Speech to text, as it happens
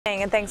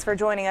And thanks for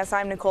joining us.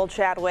 I'm Nicole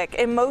Chadwick.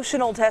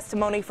 Emotional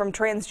testimony from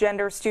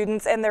transgender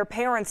students and their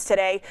parents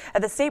today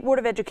at the State Board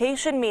of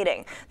Education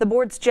meeting. The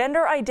board's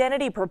gender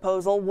identity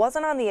proposal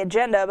wasn't on the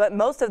agenda, but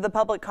most of the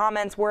public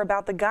comments were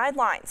about the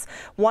guidelines.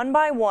 One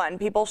by one,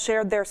 people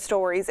shared their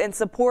stories in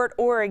support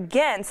or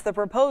against the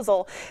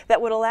proposal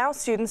that would allow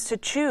students to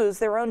choose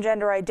their own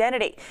gender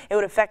identity. It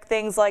would affect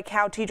things like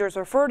how teachers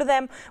refer to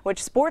them,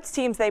 which sports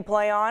teams they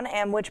play on,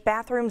 and which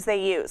bathrooms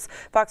they use.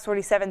 Fox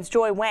 47's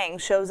Joy Wang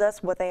shows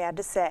us what they had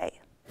to say.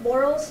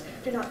 Morals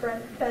do not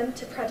bend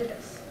to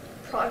prejudice.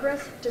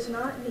 Progress does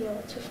not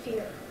kneel to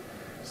fear.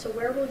 So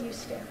where will you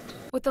stand?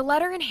 With the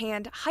letter in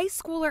hand, high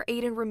schooler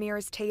Aiden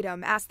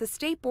Ramirez-Tatum asked the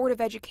State Board of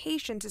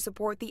Education to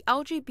support the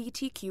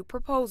LGBTQ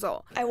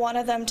proposal. I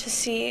wanted them to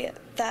see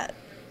that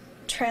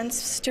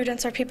trans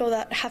students are people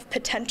that have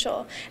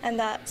potential, and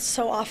that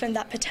so often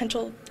that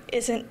potential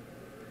isn't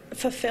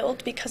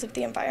fulfilled because of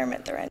the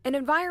environment they're in. An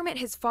environment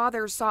his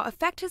father saw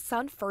affect his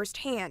son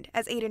firsthand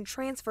as Aiden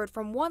transferred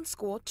from one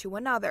school to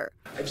another.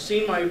 I've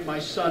seen my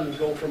son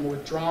go from a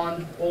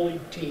withdrawn,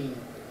 bullied teen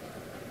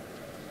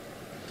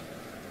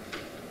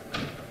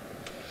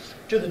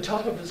to the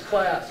top of his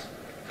class.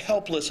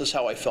 Helpless is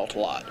how I felt a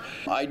lot.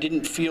 I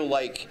didn't feel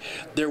like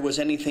there was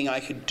anything I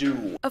could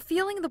do. A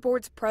feeling the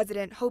board's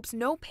president hopes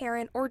no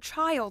parent or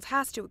child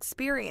has to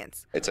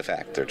experience. It's a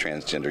fact. They're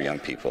transgender young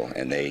people,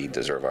 and they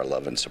deserve our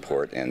love and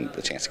support and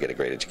the chance to get a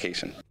great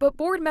education. But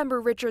board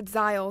member Richard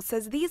Zile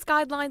says these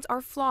guidelines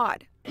are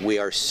flawed. We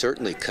are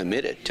certainly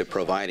committed to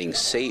providing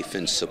safe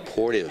and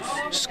supportive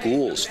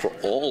schools for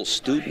all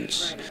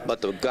students,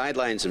 but the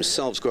guidelines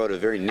themselves go out a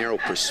very narrow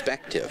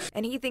perspective.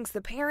 And he thinks the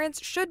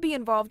parents should be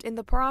involved in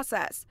the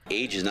process.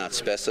 Age is not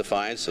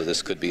specified, so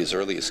this could be as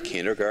early as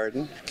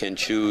kindergarten. Can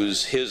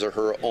choose his or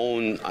her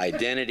own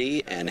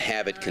identity and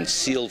have it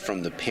concealed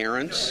from the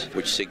parents,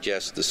 which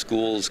suggests the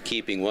schools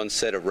keeping one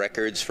set of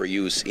records for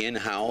use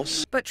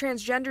in-house. But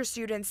transgender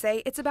students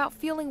say it's about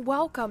feeling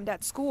welcomed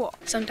at school.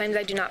 Sometimes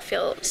I do not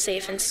feel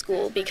safe in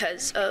school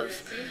because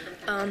of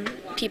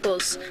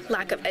people's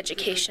lack of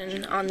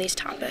education on these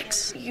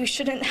topics. You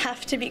shouldn't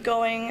have to be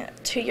going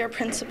to your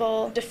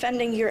principal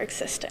defending your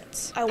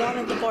existence. I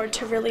wanted the board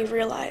to really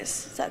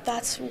realize that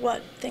that's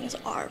what things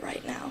are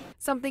right now.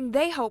 Something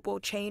they hope will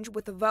change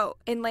with the vote.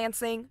 In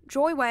Lansing,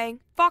 Joy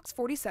Wang, Fox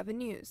 47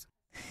 News.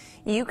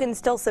 You can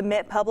still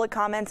submit public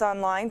comments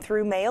online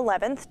through May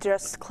 11th.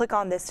 Just click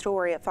on this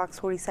story at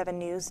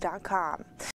fox47news.com.